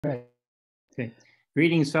Right. Okay.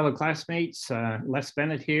 Greetings, fellow classmates. Les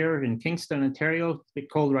Bennett here in Kingston, Ontario. It's a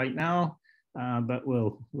bit cold right now, but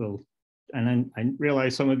and I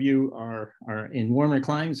realize some of you are in warmer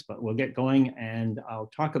climes, but we'll get going, and I'll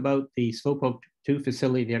talk about the Slowpoke 2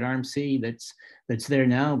 facility at RMC that's there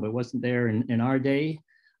now, but wasn't there in our day.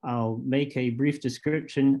 I'll make a brief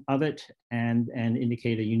description of it and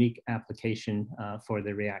indicate a unique application for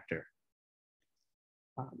the reactor.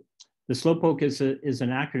 The Slowpoke is an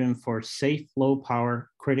acronym for Safe Low Power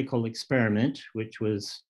Critical Experiment, which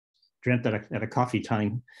was dreamt at a coffee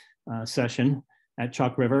time session at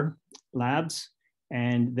Chalk River Labs.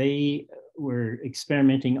 And they were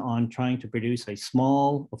experimenting on trying to produce a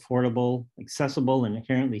small, affordable, accessible, and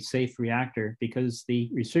inherently safe reactor because the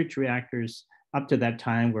research reactors up to that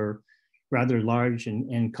time were rather large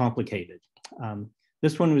and complicated.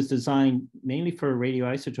 This one was designed mainly for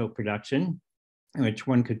radioisotope production, in which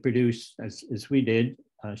one could produce, as we did,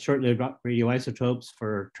 short-lived radioisotopes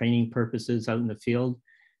for training purposes out in the field.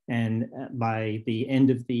 And by the end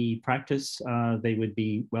of the practice, they would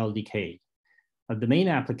be well decayed. The main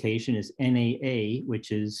application is NAA,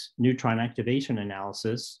 which is neutron activation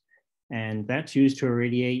analysis. And that's used to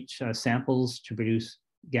irradiate samples to produce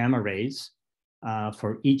gamma rays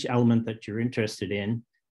for each element that you're interested in,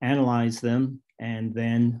 analyze them, and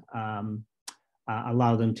then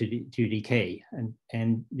allow them to decay.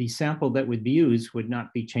 And the sample that would be used would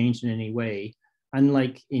not be changed in any way,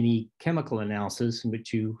 unlike any chemical analysis in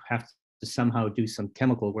which you have to somehow do some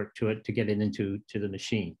chemical work to it to get it into the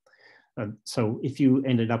machine. So if you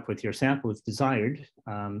ended up with your sample if desired,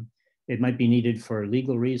 it might be needed for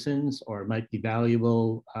legal reasons or it might be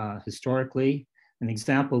valuable historically. An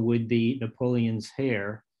example would be Napoleon's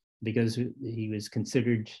hair, because he was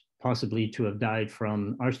considered possibly to have died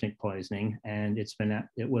from arsenic poisoning, and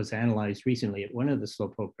it was analyzed recently at one of the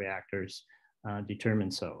Slowpoke reactors,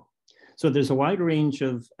 determined so. So there's a wide range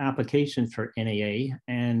of applications for NAA,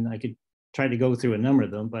 and I could try to go through a number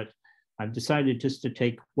of them, but I've decided just to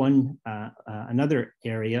take another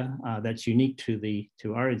area that's unique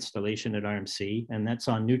to our installation at RMC, and that's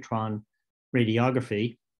on neutron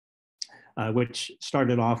radiography, which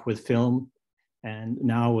started off with film. And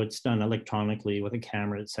now it's done electronically with a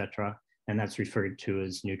camera, et cetera, and that's referred to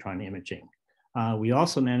as neutron imaging. We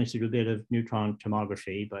also managed to do a bit of neutron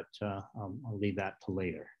tomography, but I'll leave that to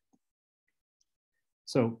later.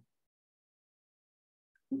 So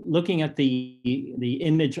looking at the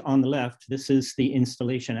image on the left, this is the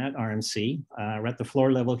installation at RMC. We're at the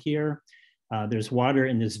floor level here. There's water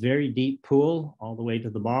in this very deep pool all the way to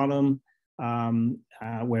the bottom.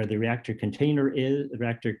 Where the reactor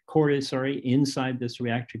core is, inside this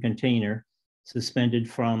reactor container, suspended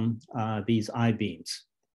from these I-beams.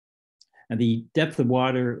 And the depth of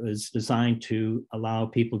water is designed to allow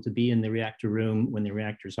people to be in the reactor room when the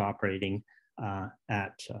reactor is operating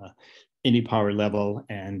at any power level,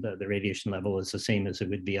 and the radiation level is the same as it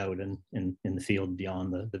would be out in the field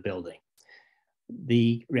beyond the building.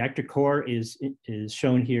 The reactor core is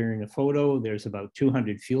shown here in a photo. There's about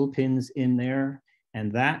 200 fuel pins in there,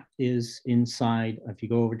 and that is inside, if you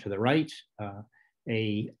go over to the right,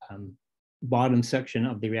 a bottom section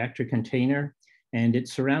of the reactor container, and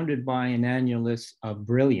it's surrounded by an annulus of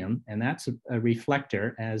beryllium, and that's a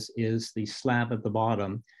reflector, as is the slab at the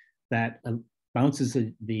bottom that bounces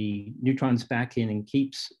the neutrons back in and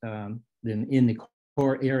keeps them in the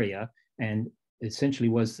core area, and essentially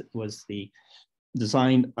was the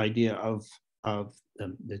design idea of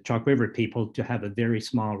the Chalk River people to have a very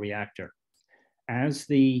small reactor. As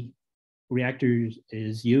the reactor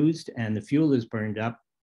is used and the fuel is burned up,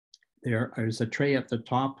 there is a tray at the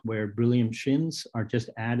top where beryllium shims are just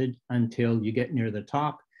added until you get near the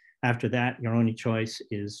top. After that, your only choice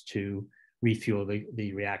is to refuel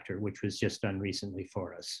the reactor, which was just done recently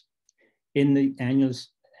for us. In the annulus,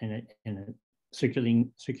 in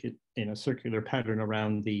a circular pattern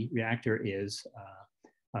around the reactor is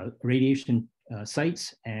radiation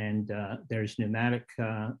sites, and there's pneumatic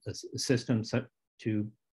systems to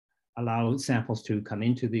allow samples to come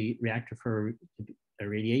into the reactor for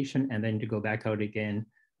irradiation and then to go back out again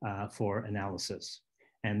for analysis.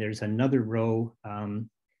 And there's another row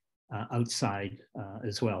outside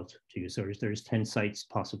as well to use. So there's 10 sites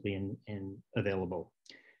possibly available.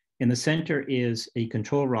 In the center is a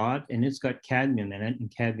control rod, and it's got cadmium in it,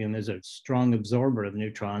 and cadmium is a strong absorber of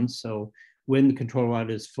neutrons. So when the control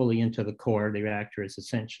rod is fully into the core, the reactor is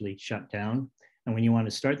essentially shut down. And when you want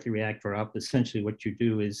to start the reactor up, essentially what you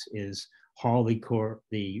do is haul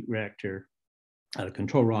the reactor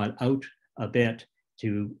control rod out a bit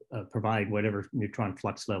to provide whatever neutron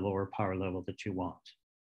flux level or power level that you want.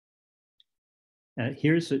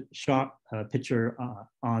 Here's a shot picture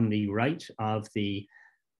on the right of the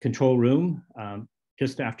control room,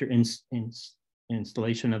 just after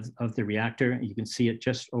installation of the reactor. You can see it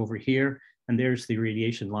just over here. And there's the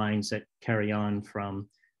radiation lines that carry on from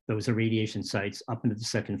those irradiation sites up into the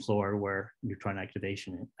second floor where neutron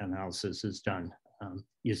activation analysis is done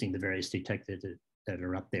using the various detectors that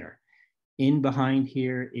are up there. In behind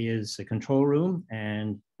here is the control room,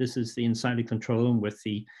 and this is the inside of control room with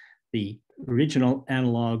the original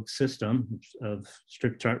analog system of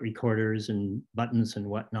strip chart recorders and buttons and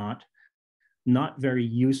whatnot. Not very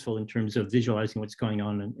useful in terms of visualizing what's going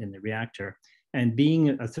on in the reactor. And being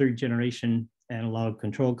a third generation analog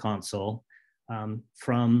control console,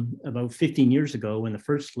 from about 15 years ago when the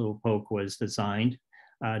first Slowpoke was designed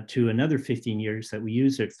to another 15 years that we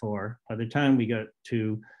use it for, by the time we got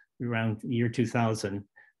to around year 2000,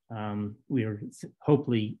 we were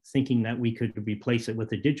hopefully thinking that we could replace it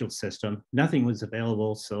with a digital system. Nothing was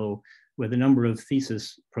available, so with a number of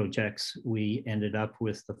thesis projects, we ended up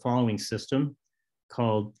with the following system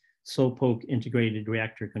called Slowpoke Integrated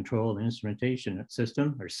Reactor Control and Instrumentation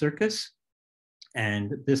System, or CIRCUS.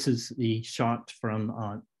 And this is the shot from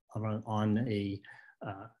on a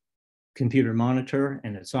computer monitor,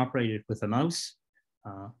 and it's operated with a mouse.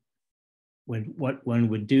 What one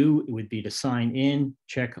would do, it would be to sign in,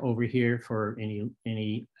 check over here for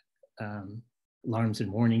any alarms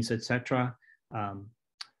and warnings, etc.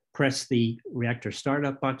 Press the reactor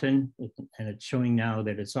startup button, and it's showing now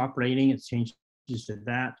that it's operating. It's changed to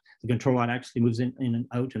that. The control rod actually moves in and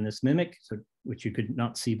out in this mimic, so, which you could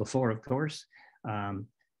not see before, of course.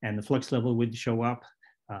 And the flux level would show up.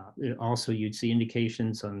 Also, you'd see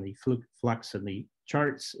indications on the flux and the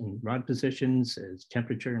charts and rod positions as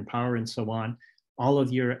temperature and power and so on. All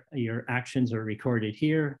of your actions are recorded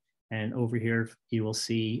here. And over here, you will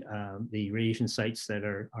see the radiation sites that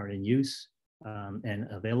are in use and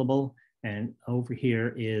available. And over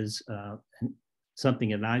here is something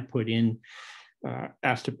that I put in,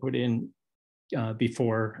 asked to put in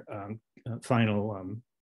before final,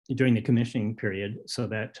 during the commissioning period, so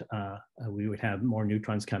that we would have more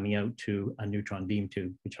neutrons coming out to a neutron beam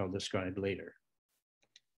tube, which I'll describe later.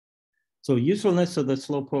 So usefulness of the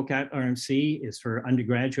Slowpoke at RMC is for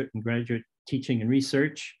undergraduate and graduate teaching and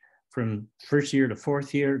research. From first year to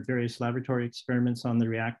fourth year, various laboratory experiments on the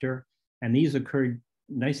reactor. And these occurred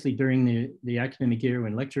nicely during the academic year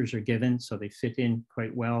when lectures are given, so they fit in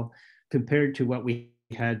quite well compared to what we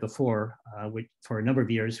had before, which for a number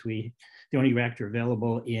of years, the only reactor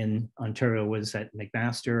available in Ontario was at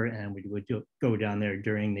McMaster, and we would go down there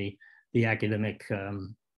during the academic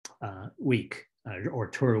week or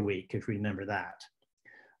tour week, if you remember that.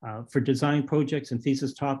 For design projects and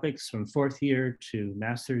thesis topics from fourth year to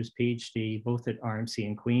master's, PhD, both at RMC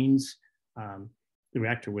and Queen's, the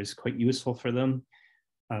reactor was quite useful for them.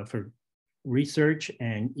 For research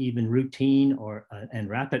and even routine and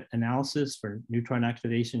rapid analysis for neutron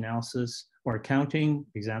activation analysis or counting.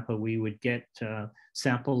 For example, we would get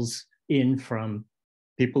samples in from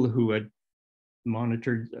people who had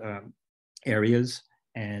monitored areas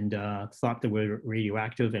and thought they were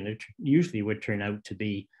radioactive, and it usually would turn out to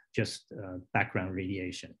be just background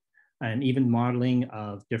radiation. And even modeling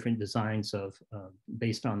of different designs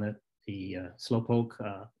based on the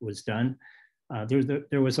Slowpoke was done.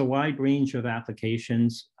 There was a wide range of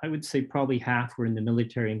applications. I would say probably half were in the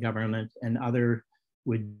military and government, and other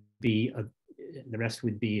would be, the rest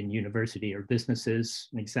would be in university or businesses.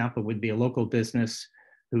 An example would be a local business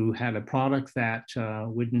who had a product that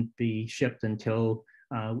wouldn't be shipped until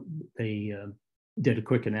they did a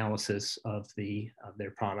quick analysis of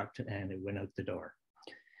their product and it went out the door.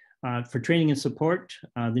 For training and support,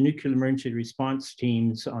 the nuclear emergency response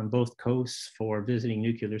teams on both coasts for visiting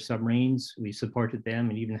nuclear submarines, we supported them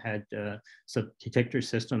and even had detector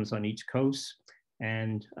systems on each coast.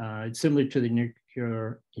 And it's similar to the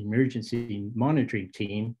nuclear emergency monitoring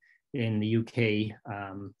team in the UK,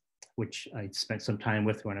 which I spent some time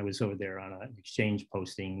with when I was over there on an exchange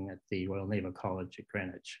posting at the Royal Naval College at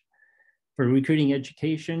Greenwich. For recruiting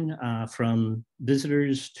education, from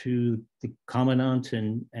visitors to the commandant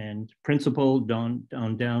and principal down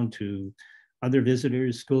to other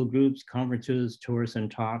visitors, school groups, conferences, tours, and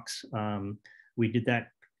talks. We did that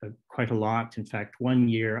quite a lot. In fact, one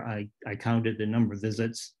year I counted the number of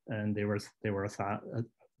visits, and there were a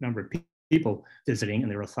number of people visiting, and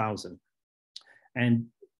there were 1,000. And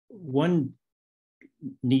one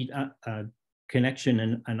neat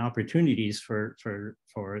connection and opportunities for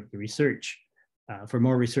the research, for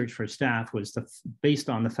more research for staff, was based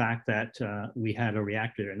on the fact that we had a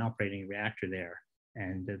reactor, an operating reactor there,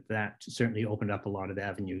 and that certainly opened up a lot of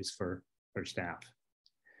avenues for staff.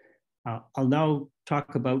 I'll now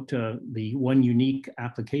talk about the one unique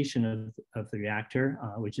application of the reactor,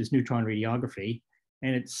 which is neutron radiography.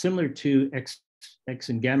 And it's similar to X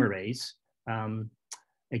and gamma rays,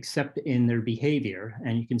 except in their behavior.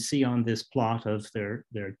 And you can see on this plot of their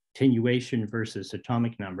attenuation versus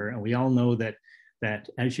atomic number. And we all know that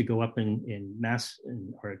as you go up in mass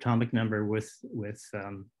or atomic number with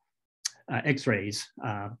X-rays,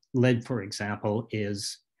 lead, for example,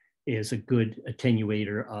 is a good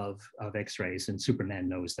attenuator of X-rays, and Superman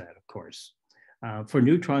knows that, of course. For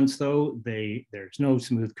neutrons, though, there's no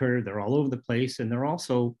smooth curve. They're all over the place, and they're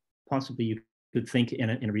also possibly, you could think, in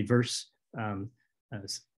a reverse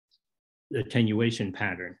attenuation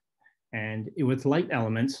pattern. And with light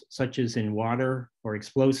elements, such as in water or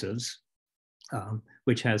explosives,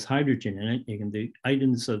 which has hydrogen in it, the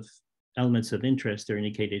elements of interest are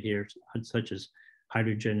indicated here, such as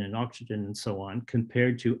hydrogen and oxygen and so on,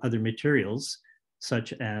 compared to other materials,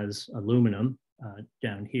 such as aluminum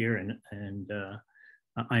down here and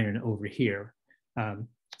iron over here.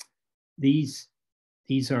 These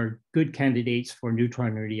are good candidates for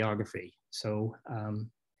neutron radiography. So,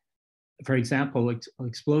 for example,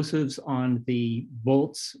 explosives on the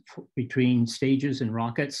bolts between stages and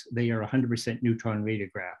rockets, they are 100% neutron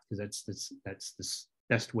radiograph, because that's the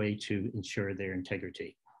best way to ensure their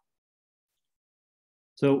integrity.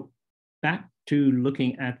 So back to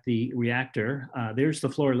looking at the reactor, there's the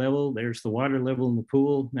floor level, there's the water level in the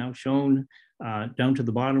pool, now shown down to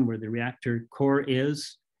the bottom where the reactor core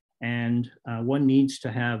is. And one needs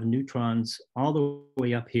to have neutrons all the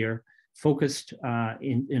way up here, focused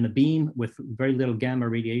in a beam with very little gamma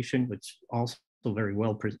radiation, which is also very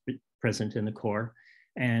well present in the core.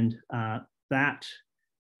 And that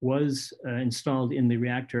was installed in the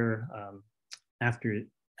reactor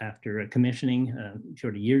after commissioning,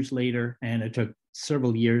 sort of years later, and it took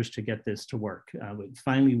several years to get this to work.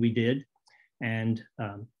 Finally, we did, and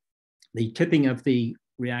the tipping of the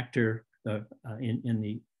reactor in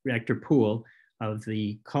the reactor pool of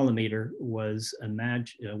the collimator was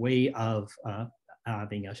a way of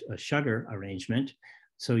having a shutter arrangement.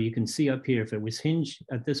 So you can see up here, if it was hinged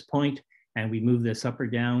at this point, and we move this up or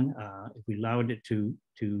down, if we allowed it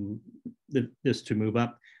this to move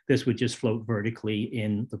up, this would just float vertically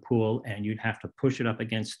in the pool, and you'd have to push it up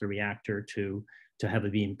against the reactor to have a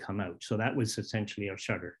beam come out. So that was essentially our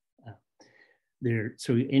shutter.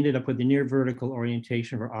 So we ended up with a near vertical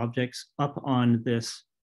orientation for objects up on this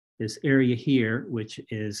area here, which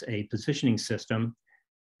is a positioning system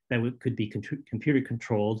that could be computer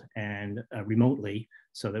controlled and remotely,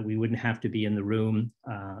 so that we wouldn't have to be in the room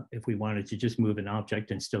if we wanted to just move an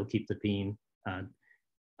object and still keep the beam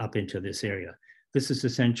up into this area. This is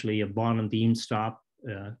essentially a bottom beam stop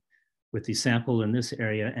with the sample in this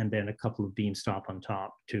area, and then a couple of beam stop on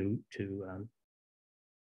top to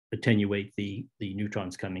attenuate the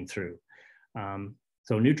neutrons coming through.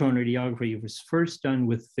 So neutron radiography was first done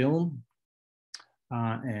with film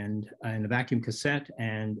and a vacuum cassette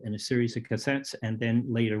and a series of cassettes, and then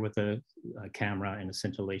later with a camera and a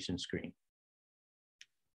scintillation screen.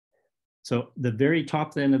 So the very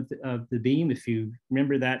top then of the beam, if you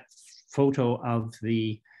remember that photo of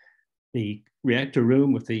the reactor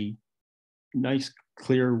room with the nice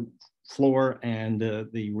clear floor and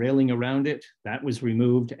the railing around it, that was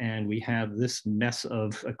removed, and we have this mess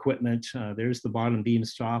of equipment. There's the bottom beam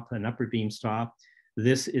stop, an upper beam stop.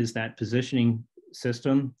 This is that positioning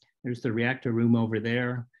system. There's the reactor room over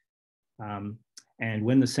there. And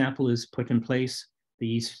when the sample is put in place,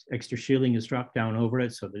 the extra shielding is dropped down over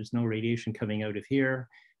it, so there's no radiation coming out of here.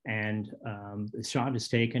 And the shot is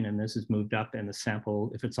taken, and this is moved up, and the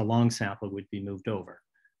sample, if it's a long sample, would be moved over.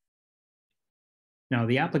 Now,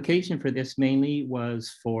 the application for this mainly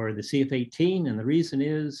was for the CF-18, and the reason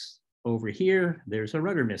is over here, there's a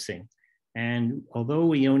rudder missing. And although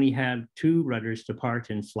we only had 2 rudders depart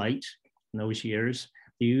in flight in those years,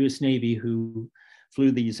 the US Navy, who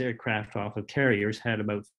flew these aircraft off of carriers, had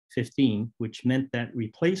about 15, which meant that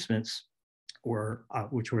replacements were,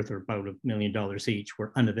 which were about $1 million each,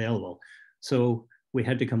 were unavailable. So we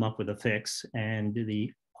had to come up with a fix, and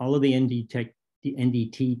all of the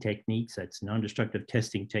NDT techniques, that's non-destructive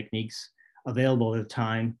testing techniques, available at the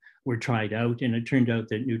time were tried out, and it turned out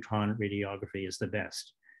that neutron radiography is the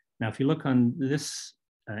best. Now, if you look on this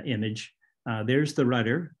image, there's the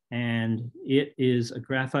rudder, and it is a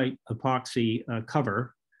graphite epoxy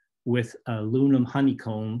cover with aluminum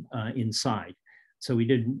honeycomb inside. So we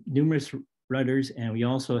did numerous rudders, and we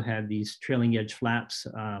also had these trailing edge flaps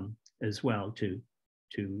as well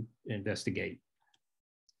to investigate.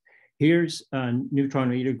 Here's a neutron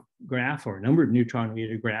radiograph, or a number of neutron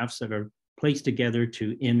radiographs that are placed together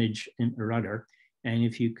to image a rudder. And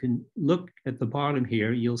if you can look at the bottom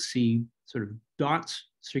here, you'll see sort of dots,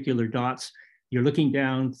 circular dots. You're looking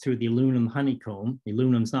down through the aluminum honeycomb. The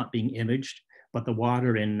aluminum's not being imaged, but the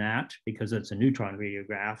water in that, because it's a neutron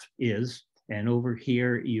radiograph, is. And over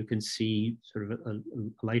here, you can see sort of a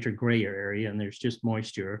lighter gray area, and there's just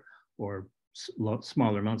moisture or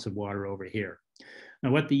smaller amounts of water over here.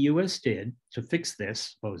 Now, what the US did to fix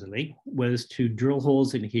this, supposedly, was to drill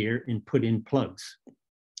holes in here and put in plugs,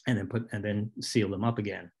 and then seal them up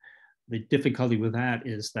again. The difficulty with that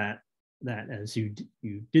is that as you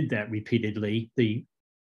did that repeatedly, the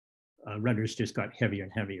rudders just got heavier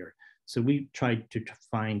and heavier. So we tried to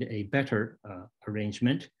find a better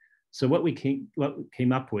arrangement. So what we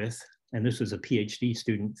came up with, and this was a PhD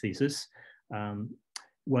student thesis,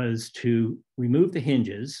 was to remove the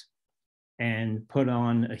hinges and put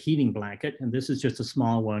on a heating blanket. And this is just a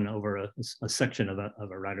small one over a section of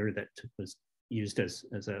a rudder that was used as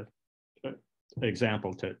an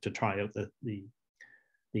example to try out the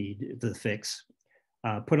fix.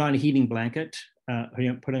 Put on a heating blanket,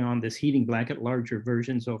 putting on this heating blanket, larger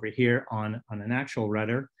versions over here on an actual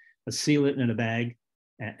rudder, seal it in a bag,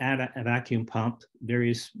 add a vacuum pump,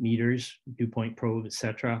 various meters, dew point probe,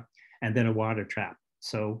 etc., and then a water trap.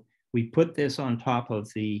 So we put this on top of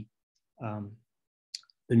the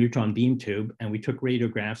neutron beam tube, and we took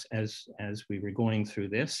radiographs as we were going through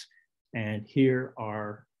this. And here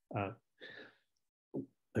are a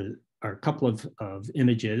couple of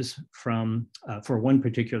images from for one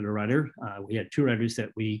particular rudder. We had two rudders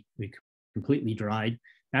that we completely dried.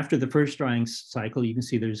 After the first drying cycle, you can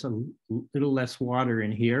see there's a little less water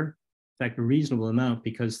in here. In fact, a reasonable amount,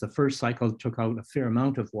 because the first cycle took out a fair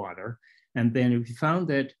amount of water. And then we found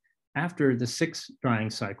that after the sixth drying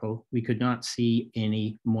cycle, we could not see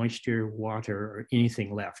any moisture, water, or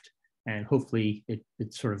anything left. And hopefully it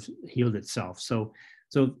sort of healed itself. So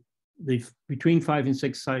between 5 and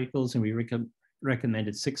 6 cycles, and we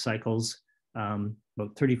recommended 6 cycles,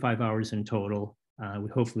 about 35 hours in total.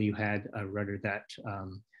 Hopefully you had a rudder that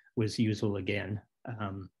was usable again.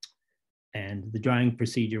 And the drying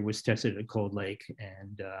procedure was tested at Cold Lake,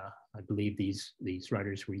 and I believe these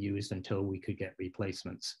rudders were used until we could get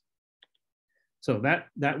replacements. So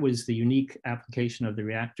that was the unique application of the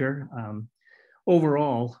reactor.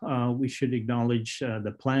 Overall, we should acknowledge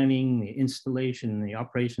the planning, the installation, the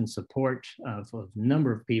operation support of a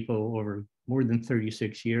number of people over more than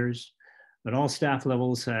 36 years, but all staff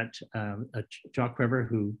levels at Chalk River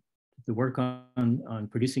who did the work on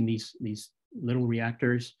producing these little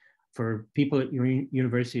reactors, for people at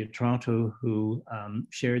University of Toronto who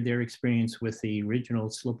shared their experience with the original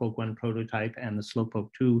Slowpoke 1 prototype and the Slowpoke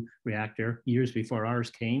 2 reactor years before ours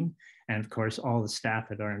came. And of course, all the staff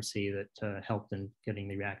at RMC that helped in getting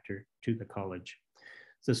the reactor to the college.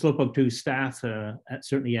 So Slowpoke 2 staff,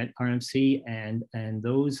 certainly at RMC and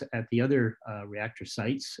those at the other reactor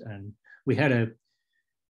sites. And we had a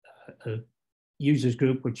users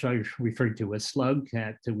group, which I referred to as SLUG,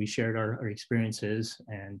 that we shared our experiences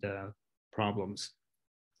and problems.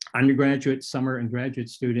 Undergraduate, summer, and graduate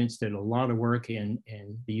students did a lot of work in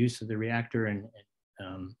the use of the reactor, and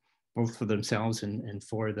both for themselves and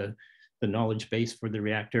for the knowledge base for the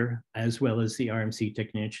reactor, as well as the RMC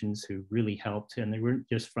technicians who really helped. And they weren't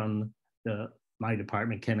just from my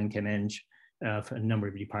department, Chem and Chem Eng, a number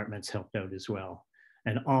of departments helped out as well.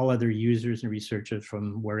 And all other users and researchers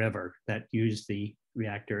from wherever that used the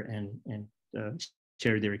reactor and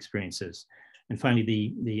shared their experiences. And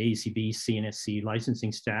finally, the ACB CNSC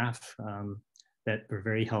licensing staff that were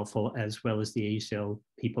very helpful, as well as the AUCL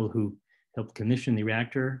people who helped commission the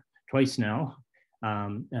reactor twice now,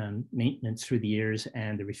 and maintenance through the years,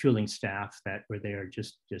 and the refueling staff that were there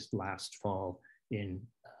just last fall in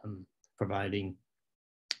providing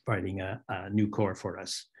a new core for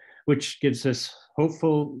us, which gives us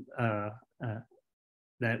hopeful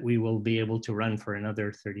that we will be able to run for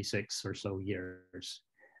another 36 or so years.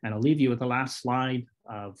 And I'll leave you with the last slide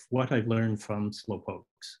of what I've learned from Slowpokes.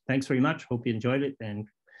 Thanks very much. Hope you enjoyed it, and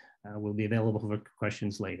we'll be available for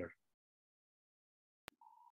questions later.